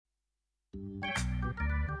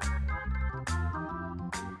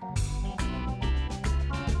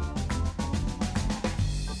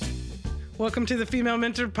Welcome to the Female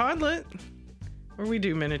Mentor Podlet, where we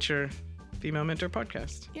do miniature female mentor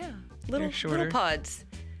podcast. Yeah, little pods.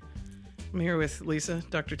 I'm here with Lisa,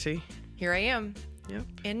 Dr. T. Here I am. Yep.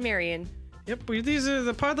 And Marion. Yep. These are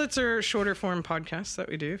the Podlets are shorter form podcasts that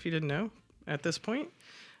we do. If you didn't know at this point,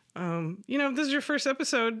 if this is your first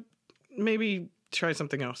episode, maybe try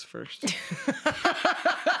something else first.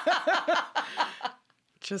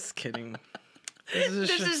 Just kidding. This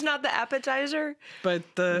is not the appetizer. But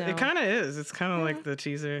it kind of is. It's kind of like the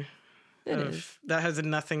teaser. That has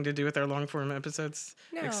nothing to do with our long form episodes,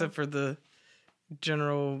 except for the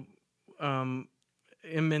general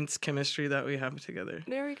immense chemistry that we have together.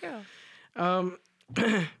 There we go.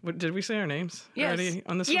 What, did we say our names already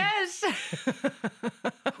on this one? Yes.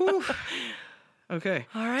 Okay.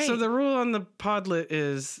 All right. So the rule on the Podlet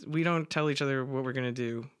is we don't tell each other what we're going to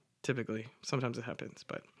do, typically. Sometimes it happens,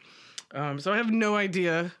 but... so I have no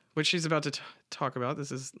idea what she's about to talk about.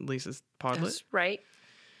 This is Lisa's Podlet. That's right.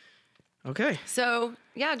 Okay. So,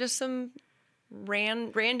 yeah, just some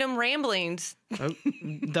random ramblings. Oh,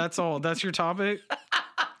 that's all. That's your topic?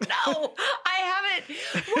 No, I haven't.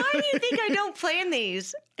 Why do you think I don't plan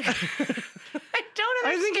these? I don't understand.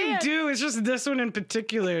 I think you do. It's just this one in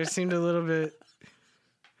particular seemed a little bit...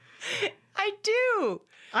 I do.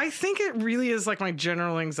 I think it really is like my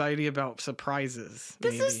general anxiety about surprises.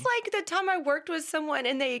 This is like the time I worked with someone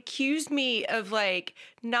and they accused me of like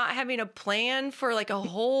not having a plan for like a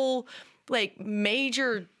whole like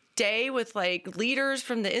major day with like leaders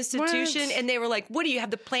from the institution. What? And they were like, what do you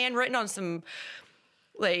have the plan written on some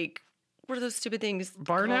like, what are those stupid things?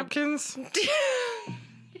 Bar napkins?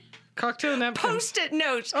 Cocktail napkins. Post-it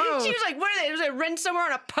notes. Oh. She was like, what are they? Was it written somewhere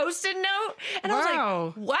on a post-it note? And I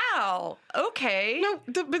was like, wow, okay. No,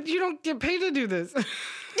 but you don't get paid to do this.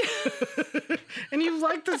 And you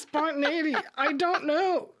like the spontaneity. I don't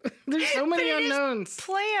know. There's so many unknowns.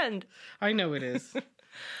 Planned. I know it is. You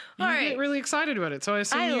right. get really excited about it, so I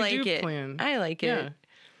assume you do plan. I like it. Yeah.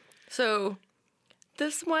 So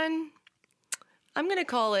this one, I'm going to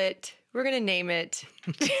call it, we're going to name it.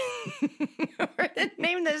 We're going to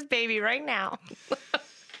name this baby right now.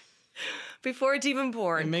 Before it's even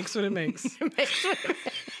born. It makes what it makes.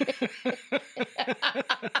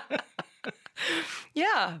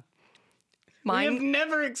 Yeah. We have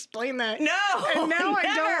never explained that. No. And now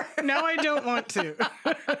never. I don't want to.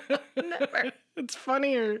 Never. It's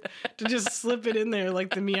funnier to just slip it in there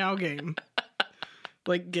like the meow game.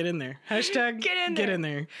 Like, get in there. Hashtag get in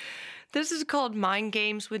there. This is called Mind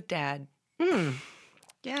Games with Dad.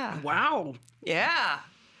 Yeah. Wow. Yeah.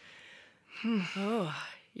 Oh,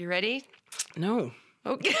 you ready? No.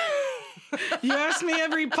 Okay. You ask me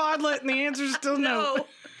every Podlet and the answer's still no.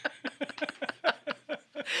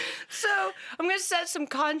 So I'm going to set some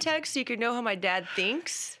context so you can know how my dad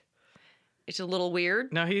thinks. It's a little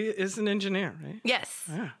weird. Now, he is an engineer, right? Yes.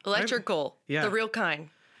 Yeah. Electrical. Yeah. The real kind.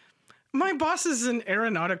 My boss is an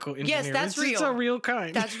aeronautical engineer. Yes, that's real. It's a real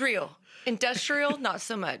kind. That's real. Industrial, not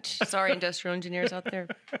so much. Sorry, industrial engineers out there.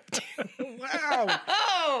 Wow.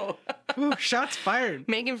 Oh! Ooh, shots fired.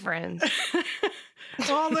 Making friends.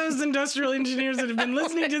 All those industrial engineers that have been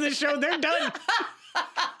listening to the show, they're done.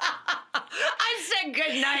 I said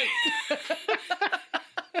good night.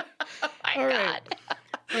 All right.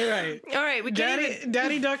 All right. All right. We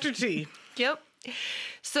Daddy Dr. T. Yep.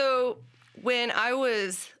 So when I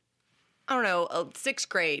was, I don't know, sixth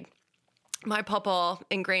grade, my papa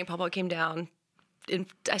and grandpapa came down, and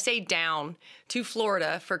I say down, to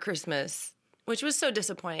Florida for Christmas, which was so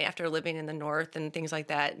disappointing after living in the north and things like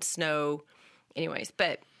that, snow. Anyways,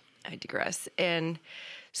 but I digress. And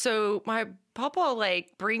so my papa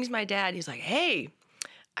like brings my dad. He's like, hey,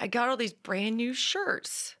 I got all these brand new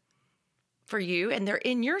shirts for you, and they're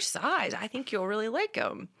in your size. I think you'll really like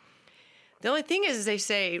them. The only thing is they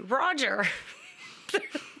say, Roger.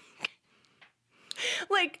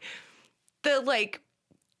 Like, the, like,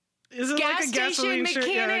 is it gas like a station gasoline mechanic,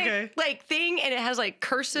 shirt? Yeah, okay. like, thing, and it has, like,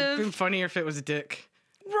 cursive. It'd been funnier if it was Dick.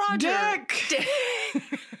 Roger. Dick!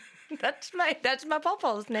 That's my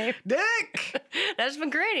papa's name. Dick! That's my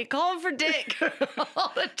granny. Call him for Dick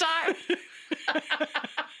all the time.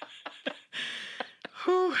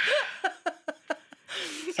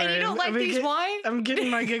 Sorry, and you don't like these wine? I'm getting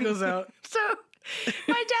my giggles out. So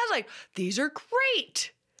my dad's like, these are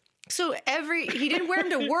great. So he didn't wear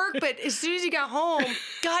them to work, but as soon as he got home,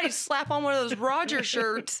 God, he'd slap on one of those Roger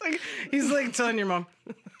shirts. He's like telling your mom,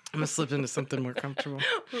 I'm going to slip into something more comfortable.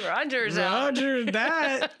 Roger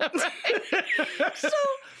that. Right. So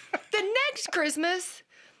the next Christmas,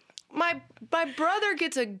 my brother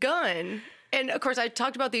gets a gun. And, of course, I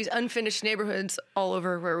talked about these unfinished neighborhoods all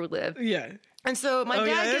over where we live. Yeah. And so my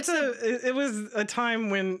dad gets it was a time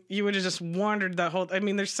when you would have just wandered that whole... I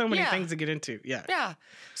mean, there's so many things to get into. Yeah. Yeah.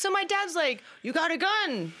 So my dad's like, you got a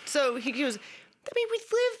gun. So he goes, I mean,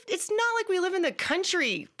 it's not like we live in the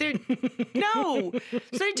country. No.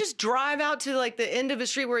 So they just drive out to, like, the end of a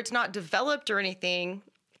street where it's not developed or anything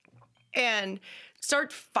and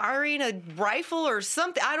start firing a rifle or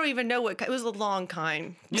something. I don't even know what. It was a long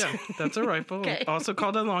kind. Yeah, that's a rifle. Okay. Also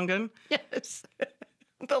called a long gun. Yes.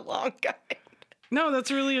 The long kind. No,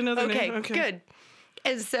 that's really another name. Okay, good.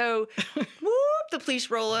 And so, the police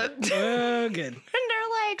roll up. Oh, good. And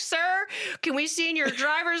they're like, sir, can we see your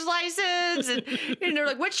driver's license? And they're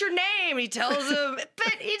like, what's your name? And he tells them.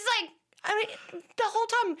 But it's like, I mean, the whole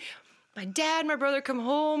time, my dad and my brother come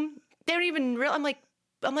home. They don't even realize.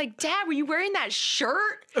 I'm like, Dad, were you wearing that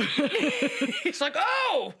shirt? He's like,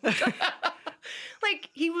 oh. Like,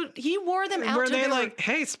 he wore them out. Were they like,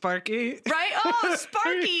 hey, Sparky? Right? Oh,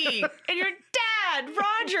 Sparky. And your dad,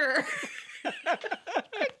 Roger. Oh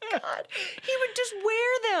my God. He would just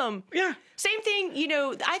wear them. Yeah. Same thing,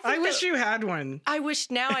 I wish you had one. I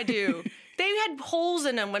wish now I do. They had holes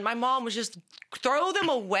in them when my mom was just throw them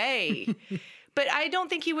away. But I don't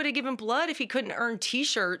think he would have given blood if he couldn't earn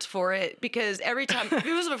T-shirts for it, because every time, it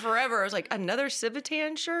was forever, I was like, another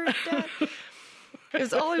Civitan shirt, Dad?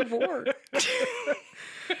 It's all I wore.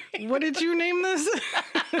 What did you name this?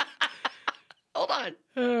 Hold on.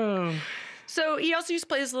 Oh. So he also used to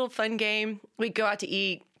play this little fun game. We'd go out to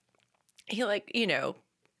eat. He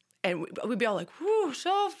and we'd be all like, whoo,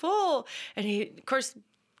 so full. And he, of course,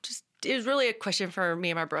 it was really a question for me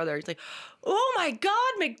and my brother. He's like, oh my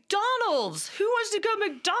God, McDonald's. Who wants to go to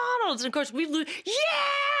McDonald's? And of course, we lose.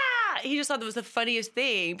 Yeah! He just thought that was the funniest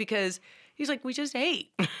thing because he's like, we just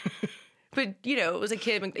ate. But, it was a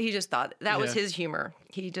kid. He just thought that was his humor.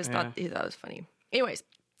 He just thought it was funny. Anyways,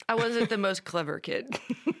 I wasn't the most clever kid.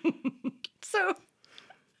 So,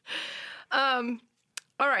 all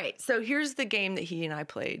right. So here's the game that he and I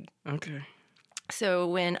played. Okay. So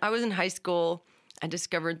when I was in high school, I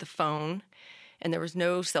discovered the phone, and there was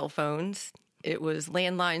no cell phones. It was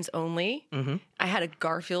landlines only. Mm-hmm. I had a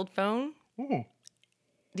Garfield phone. Ooh.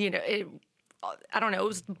 I don't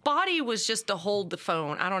know. Body was just to hold the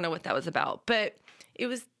phone. I don't know what that was about, but it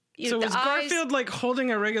was. So was Garfield like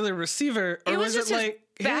holding a regular receiver, or was it like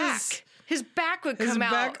his back? His back would come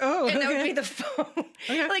out, and that would be the phone.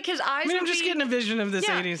 Okay. Like his eyes. I'm just getting a vision of this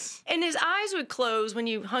 80s. And his eyes would close when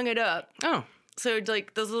you hung it up. Oh. So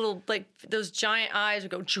like those little those giant eyes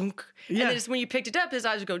would go chunk, and then just when you picked it up, his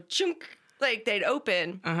eyes would go chunk, like they'd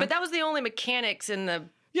open. Uh-huh. But that was the only mechanics in the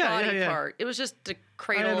body part. It was just a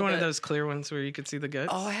cradle. I had one of those clear ones where you could see the guts.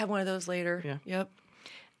 Oh, I had one of those later. Yeah. Yep.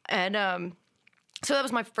 And so that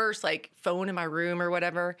was my first phone in my room or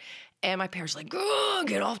whatever. And my parents were like, "Ugh,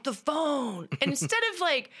 get off the phone." And instead of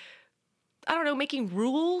I don't know, making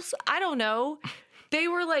rules, I don't know, they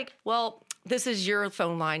were like, "Well, this is your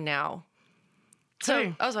phone line now."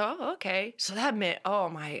 So I was like, oh, okay. So that meant,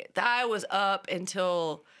 I was up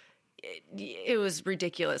until it was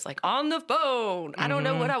ridiculous. Like on the phone. I don't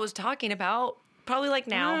know what I was talking about. Probably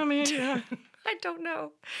now. I mean, yeah. I don't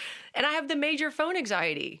know. And I have the major phone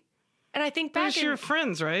anxiety. And I think back your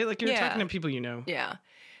friends, right? Like you're talking to people you know. Yeah.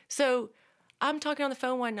 So I'm talking on the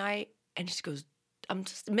phone one night and she goes, I'm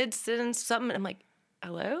just mid-sentence, something. And I'm like,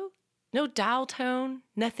 hello? No dial tone,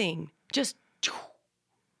 nothing. Just,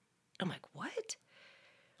 I'm like, what?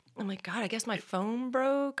 I'm like, God, I guess my phone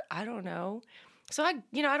broke. I don't know. So I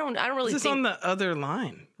don't really This is on the other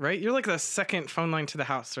line, right? You're like the second phone line to the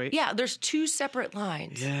house, right? Yeah, there's two separate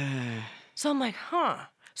lines. Yeah. So I'm like, huh.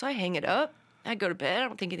 So I hang it up. I go to bed. I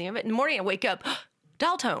don't think anything of it. In the morning, I wake up,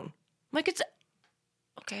 dial tone. I'm like, it's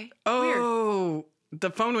okay. Oh, weird.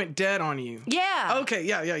 The phone went dead on you. Yeah. Okay.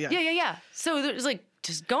 Yeah. Yeah. So it was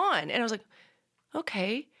just gone. And I was like,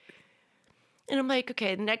 okay. And I'm like,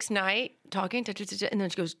 okay, the next night, talking, and then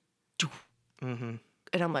she goes, and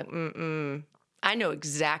I'm like, I know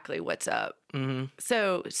exactly what's up. Mm-hmm.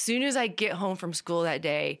 So as soon as I get home from school that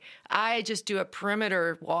day, I just do a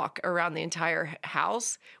perimeter walk around the entire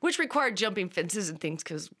house, which required jumping fences and things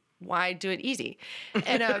because why do it easy?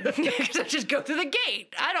 And because I just go through the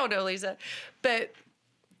gate. I don't know, Lisa. But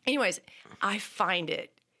anyways, I find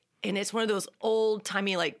it. And it's one of those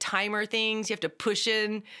old-timey timer things you have to push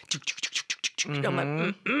in. I'm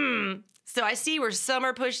like, So I see where some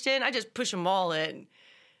are pushed in. I just push them all in.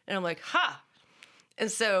 And I'm like, ha.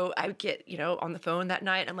 And so I get, on the phone that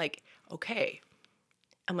night. I'm like, okay.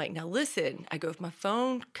 I'm like, now listen. I go, if my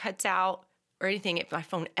phone cuts out or anything, if my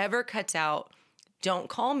phone ever cuts out, don't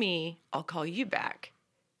call me. I'll call you back.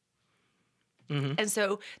 And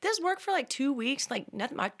so this worked for like 2 weeks, like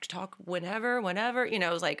nothing. I could talk whenever, it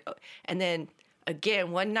was like, and then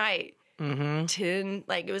again, one night, 10,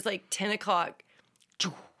 like it was like 10 o'clock,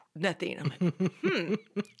 nothing. I'm like,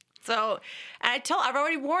 So and I've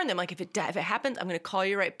already warned them, like if it happens, I'm going to call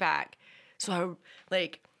you right back. So I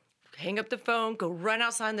like hang up the phone, go run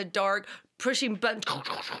outside in the dark, pushing buttons,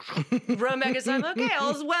 run back inside. Okay,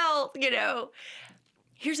 all's well,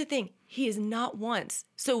 Here's the thing. He is not once.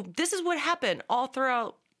 So this is what happened all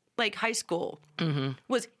throughout like high school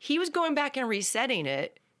was he was going back and resetting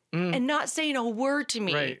it and not saying a word to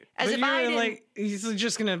me. Right. As but if I didn't. like, he's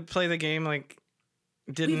just going to play the game like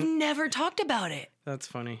didn't. We've never talked about it. That's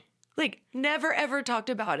funny. Like never, ever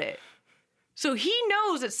talked about it. So he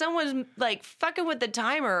knows that someone's like fucking with the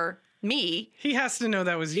timer, me. He has to know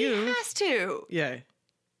that was you. He has to. Yeah.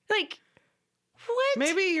 Like, what?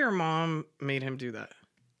 Maybe your mom made him do that.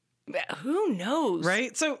 Who knows?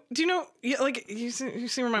 Right? So, do you know, like, you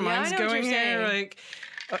see where my mind's going here? Like,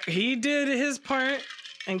 he did his part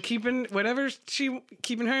and keeping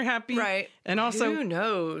her happy. Right. And also, who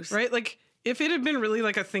knows? Right? Like, if it had been really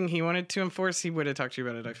like a thing he wanted to enforce, he would have talked to you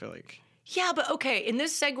about it, I feel like. Yeah, but okay. And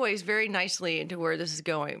this segues very nicely into where this is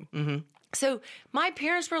going. Mm-hmm. So, my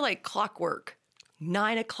parents were like clockwork,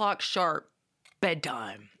 9 o'clock sharp,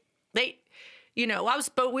 bedtime. We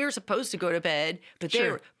were supposed to go to bed, but they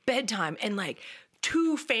were bedtime and like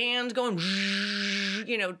 2 fans going,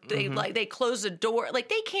 they close the door. Like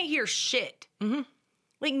they can't hear shit. Mm-hmm.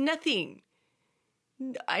 Like nothing.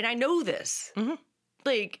 And I know this. Mm-hmm.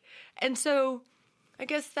 Like, and so I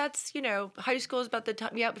guess that's, high school is about the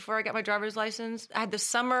time, before I got my driver's license. I had the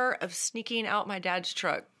summer of sneaking out my dad's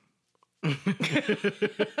truck.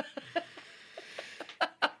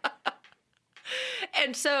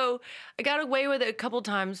 And so I got away with it a couple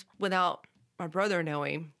times without my brother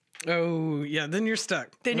knowing. Oh, yeah. Then you're stuck.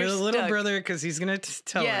 With a little brother because he's going to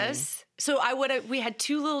tell him. Yes. So we had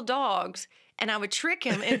 2 little dogs and I would trick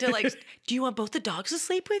him into like, do you want both the dogs to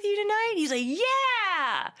sleep with you tonight? He's like,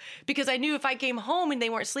 yeah. Because I knew if I came home and they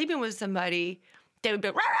weren't sleeping with somebody, they would be,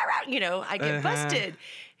 rah, rah, rah, I'd get busted.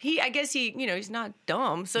 I guess he's not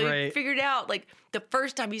dumb. So he figured out, like, the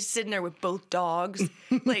first time he's sitting there with both dogs,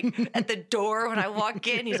 like, at the door when I walk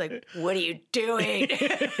in, he's like, what are you doing?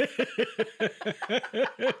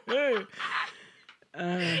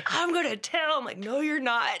 I'm going to tell. I'm like, no, you're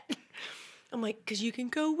not. I'm like, because you can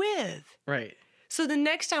go with. Right. So the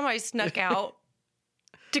next time I snuck out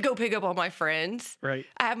to go pick up all my friends, right,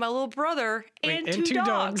 I have my little brother and two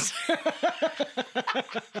dogs.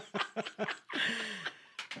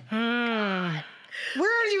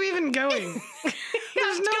 Where are you even going?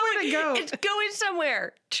 There's nowhere to go. It's going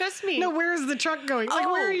somewhere. Trust me. No, where is the truck going? Like,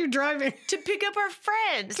 where are you driving? To pick up our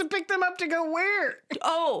friends. To pick them up to go where?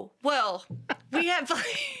 Oh, well, we have...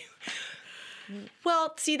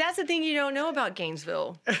 Well, see, that's the thing you don't know about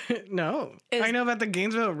Gainesville. No. I know about the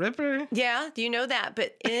Gainesville Ripper. Yeah, you know that.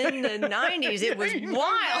 But in the 90s, it was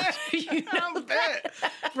wild. You know that?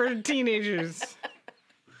 For teenagers.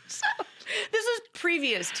 So, this is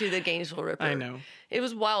previous to the Gainesville Ripper. I know. It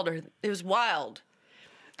was wilder. It was wild.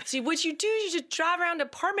 See, what you do is you just drive around an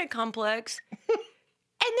apartment complex, and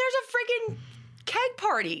there's a freaking keg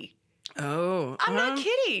party. Oh. I'm not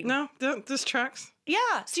kidding. No, this tracks.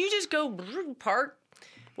 Yeah, so you just go park,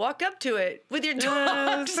 walk up to it with your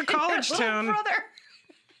dogs. It's a college town.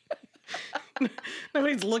 Brother.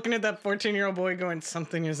 Nobody's looking at that 14-year-old boy going,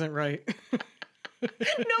 something isn't right.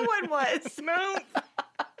 No one was. No.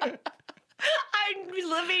 I'm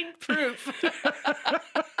living proof.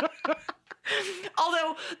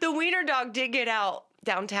 Although the wiener dog did get out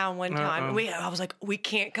downtown one time. I was like, we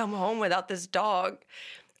can't come home without this dog.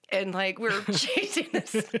 And like we're chasing this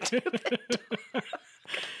stupid dog.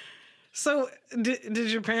 So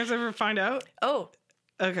did your parents ever find out? Oh.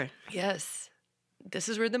 Okay. Yes. This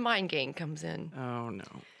is where the mind game comes in. Oh, no.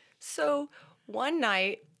 So one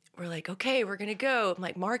night, we're like, okay, we're going to go. I'm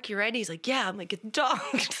like, Mark, you ready? He's like, yeah. I'm like, get the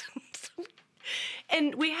dogs.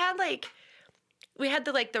 And we had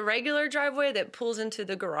the regular driveway that pulls into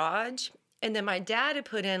the garage. And then my dad had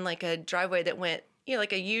put in like a driveway that went,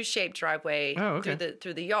 like a U-shaped driveway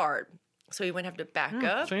through the yard. So he wouldn't have to back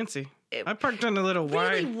up. Fancy. I parked on a little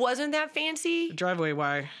really wasn't that fancy. Driveway.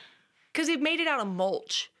 Why? Because it made it out of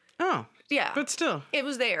mulch. Oh. Yeah. But still. It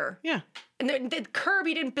was there. Yeah. And the curb,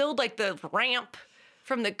 he didn't build like the ramp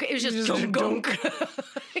from the, it was just gunk.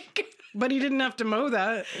 But he didn't have to mow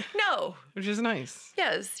that. No. Which is nice.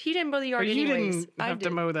 Yes. He didn't mow the yard anyways. He didn't have to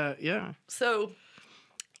mow that. Yeah. So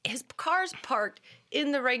his car's parked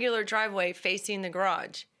in the regular driveway facing the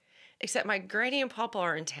garage. Except my granny and papa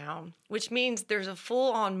are in town, which means there's a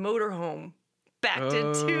full-on motorhome backed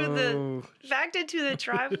into the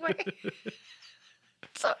driveway.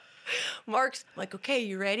 So Mark's like, okay,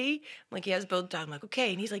 you ready? I'm like, he has both dogs. I'm like,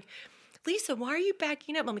 okay. And he's like, Lisa, why are you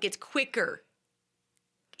backing up? I'm like, it's quicker.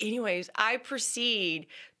 Anyways, I proceed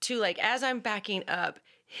to, like, as I'm backing up,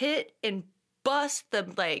 hit and bust the,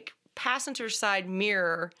 like, passenger side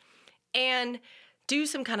mirror and do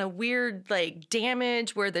some kind of weird, like,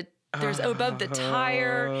 damage where there's above the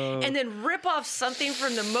tire, and then rip off something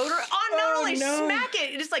from the motor. Not only smack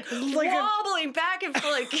it, it's like wobbling back and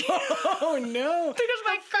forth. Like, oh no! Because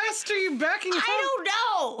how fast are you backing up? I don't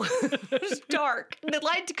know. It was dark. The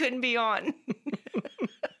lights couldn't be on.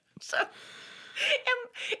 So,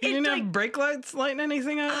 you didn't have brake lights lighting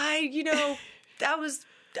anything up? I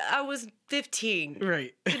was 15.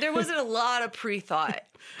 Right. There wasn't a lot of pre-thought.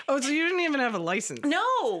 Oh, so you didn't even have a license?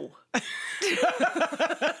 No. No.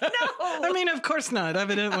 I mean, of course not,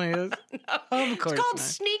 evidently. No. Of course it's called not.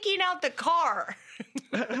 Sneaking out the car.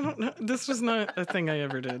 I don't know. This was not a thing I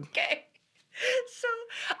ever did. Okay. So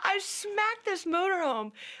I smacked this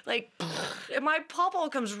motorhome, like, and my pawpaw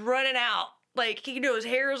comes running out. Like, his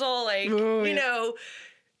hair is all like,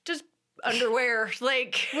 just underwear.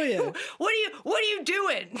 Like, oh, yeah. What are you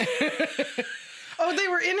doing? Oh, they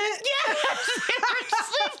were in it? Yes, they were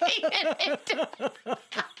sleeping in it.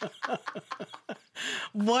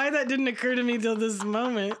 Why that didn't occur to me till this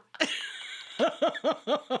moment. Oh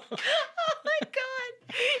my God.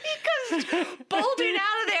 He comes bolting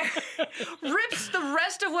out of there, rips the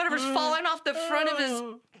rest of whatever's falling off the front of his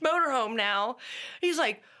motorhome now. He's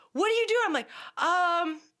like, what are you doing?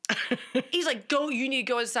 I'm like, he's like, you need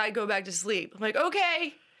to go inside, go back to sleep. I'm like,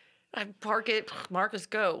 okay. I park it, Marcus,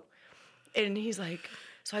 go. And he's like,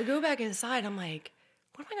 so I go back inside. I'm like,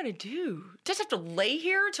 what am I going to do? Just have to lay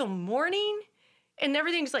here till morning? And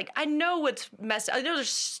everything's like, I know what's messed up. I know there's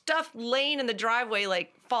stuff laying in the driveway,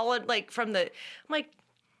 like falling, like from the, I'm like,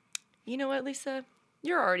 you know what, Lisa?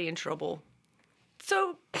 You're already in trouble.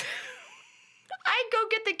 So I go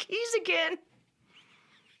get the keys again.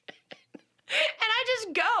 And I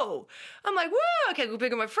just go. I'm like, whoa, okay, go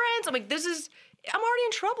pick up my friends. I'm like, I'm already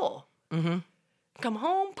in trouble. Mm-hmm. Come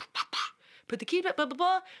home, put the key back, blah, blah,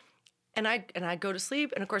 blah. And I go to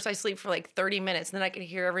sleep. And of course I sleep for like 30 minutes. And then I can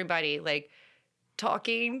hear everybody like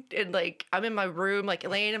talking. And like, I'm in my room, like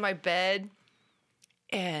laying in my bed.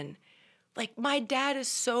 And like, my dad is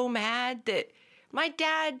so mad that my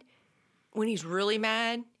dad, when he's really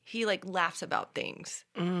mad, he like laughs about things.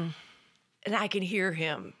 And I can hear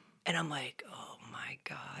him. And I'm like, oh my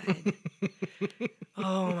God.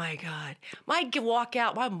 Oh my God. I walk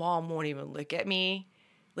out. My mom won't even look at me.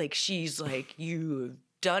 Like, she's like, you've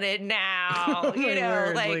done it now. You know,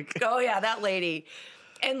 word, like, oh yeah, that lady.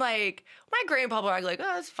 And like, my grandpa are like,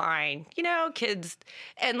 oh, it's fine. You know, kids.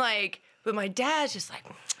 And like, but my dad's just like,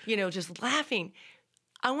 just laughing.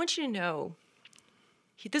 I want you to know,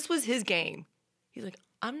 this was his game. He's like,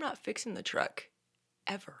 I'm not fixing the truck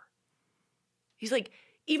ever. He's like,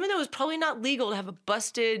 even though it's probably not legal to have a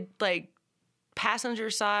busted, like,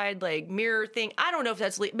 passenger side, like, mirror thing. I don't know if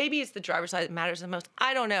that's maybe it's the driver's side that matters the most.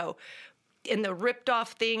 I don't know. And the ripped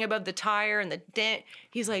off thing above the tire and the dent.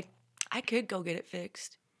 He's like, I could go get it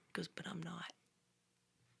fixed. He goes, but I'm not.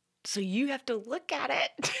 So you have to look at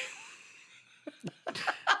it.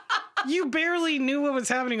 You barely knew what was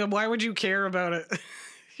happening. Why would you care about it?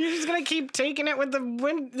 You're just going to keep taking it with the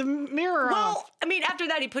mirror off. Well, I mean, after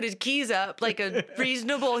that, he put his keys up like a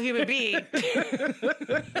reasonable human being. He didn't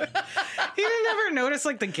ever notice,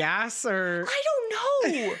 like, the gas or... I don't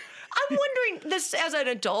know. I'm wondering this as an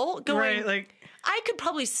adult going... Right, like... I could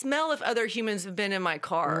probably smell if other humans have been in my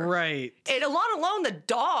car. Right. And alone the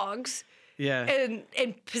dogs. Yeah.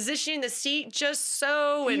 And positioning the seat just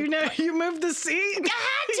so. And you moved the seat? I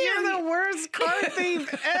had to. You're the worst car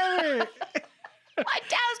thief ever. My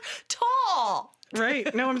dad's tall.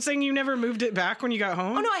 Right. No, I'm saying you never moved it back when you got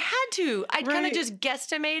home? Oh, no, I had to. I kind Right. of just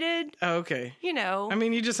guesstimated. Oh, okay. I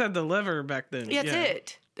mean, you just had the lever back then. That's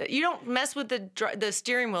it. You don't mess with the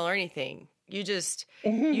steering wheel or anything. You just,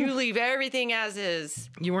 you leave everything as is.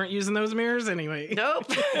 You weren't using those mirrors anyway.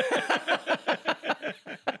 Nope.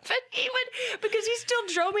 But he would, because he still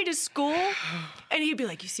drove me to school, and he'd be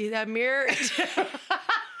like, you see that mirror?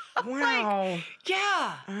 Wow. Like,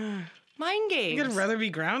 yeah. Mind games. You'd rather be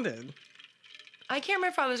grounded. I can't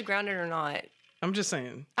remember if I was grounded or not. I'm just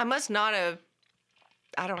saying. I must not have.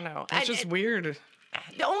 I don't know. It's just weird.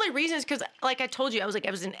 The only reason is because, like I told you, I was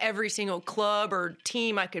in every single club or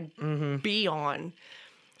team I could be on.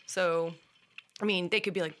 So, I mean, they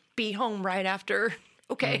could be like, be home right after.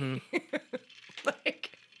 Okay.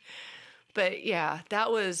 But yeah,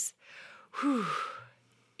 that was,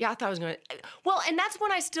 Yeah, I thought I was going to. Well, and that's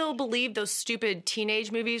when I still believe those stupid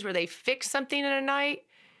teenage movies where they fix something in a night.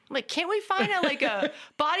 I'm like, can't we find a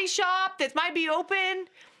body shop that might be open?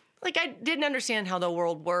 Like, I didn't understand how the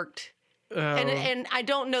world worked. And I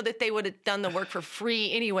don't know that they would have done the work for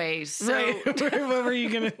free anyways. So. Right. What were you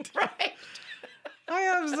going to do? Right. I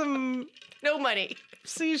have some No money.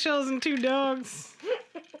 seashells and 2 dogs.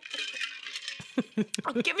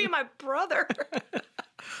 I'll give you my brother.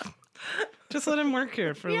 Just let him work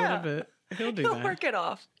here for a little bit. He'll do that. He'll work it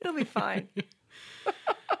off. It'll be fine.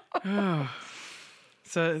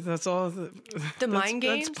 So that's all. The mind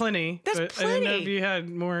games? That's plenty. That's I didn't know if plenty. you had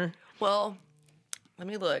more. Well, let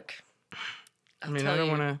me look. I don't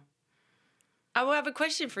want to. I will have a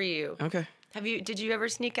question for you. Okay. Did you ever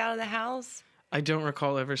sneak out of the house? I don't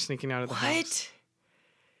recall ever sneaking out of the house. What?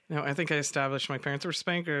 No, I think I established my parents were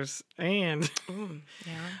spankers, and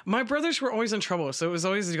Yeah. my brothers were always in trouble. So it was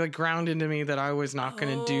always like ground into me that I was not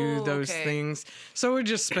going to do those things. So I would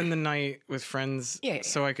just spend the night with friends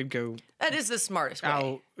so I could go That is the smartest way.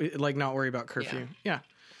 out, like not worry about curfew. Yeah.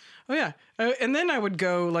 Oh, yeah. And then I would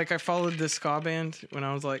go, like I followed the ska band when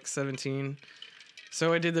I was like 17.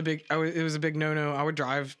 So I did it was a big no-no. I would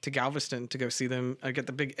drive to Galveston to go see them. I'd get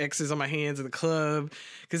the big X's on my hands at the club.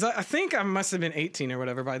 Because I think I must have been 18 or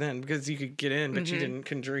whatever by then. Because you could get in, but you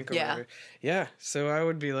couldn't drink or whatever. Yeah. So I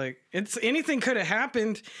would be like, anything could have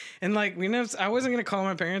happened. And like, I wasn't going to call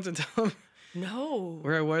my parents and tell them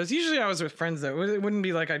where I was. Usually I was with friends though. It wouldn't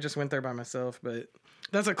be like I just went there by myself. But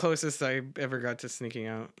that's the closest I ever got to sneaking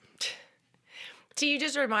out. See, you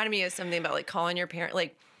just reminded me of something about like calling your parent.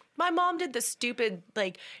 Like, my mom did the stupid,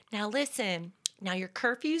 like, now listen, now your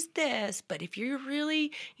curfew's this, but if you're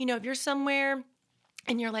really, if you're somewhere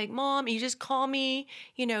and you're like, Mom, you just call me,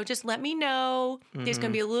 just let me know. There's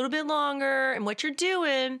going to be a little bit longer and what you're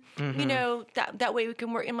doing, that way we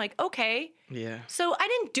can work. I'm like, okay. Yeah. So I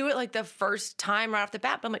didn't do it like the first time right off the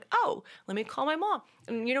bat, but I'm like, oh, let me call my mom.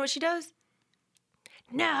 And you know what she does?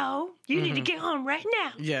 No, you need to get home right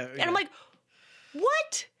now. Yeah. And I'm like,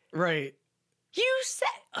 what? Right. You said,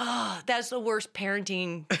 that's the worst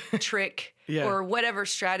parenting trick or whatever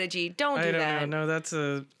strategy. Don't do that. I don't know. No, that's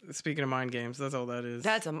speaking of mind games. That's all that is.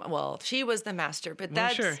 She was the master, but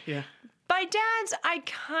that's. Sure, yeah. My dad's, I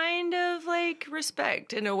kind of like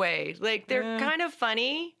respect in a way. Like they're kind of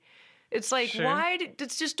funny. It's like,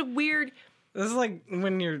 it's just a weird. This is like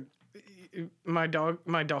when my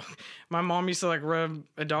mom used to like rub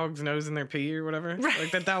a dog's nose in their pee or whatever.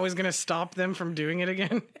 Right. Like that was going to stop them from doing it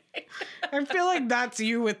again. I feel like that's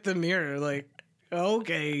you with the mirror. Like,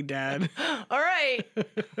 okay, Dad. All right.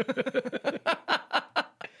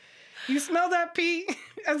 You smell that pee?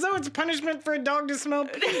 As though it's punishment for a dog to smell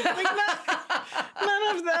pee. Like,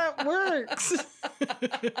 none of that works.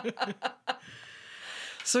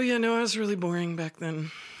 So, yeah, no, I was really boring back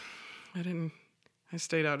then. I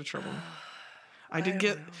stayed out of trouble. By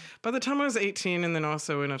the time I was 18 and then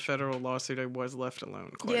also in a federal lawsuit, I was left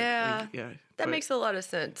alone. That makes a lot of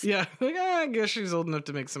sense. Yeah. Like, I guess she's old enough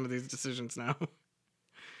to make some of these decisions now.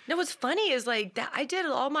 No, what's funny is like that I did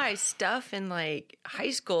all my stuff in like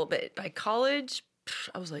high school, but by college,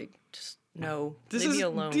 I was like, just no, leave me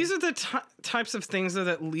alone. These are the types of things though,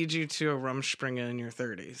 that lead you to a Rumspringa in your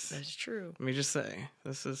 30s. That's true. Let me just say,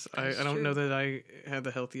 I don't know that I had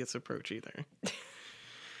the healthiest approach either.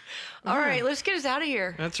 All right, let's get us out of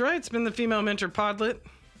here. That's right. It's been the Female Mentor Podlet.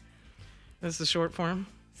 That's the short form.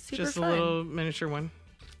 Super just fun. A little miniature one.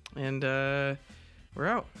 And we're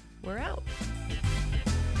out. We're out.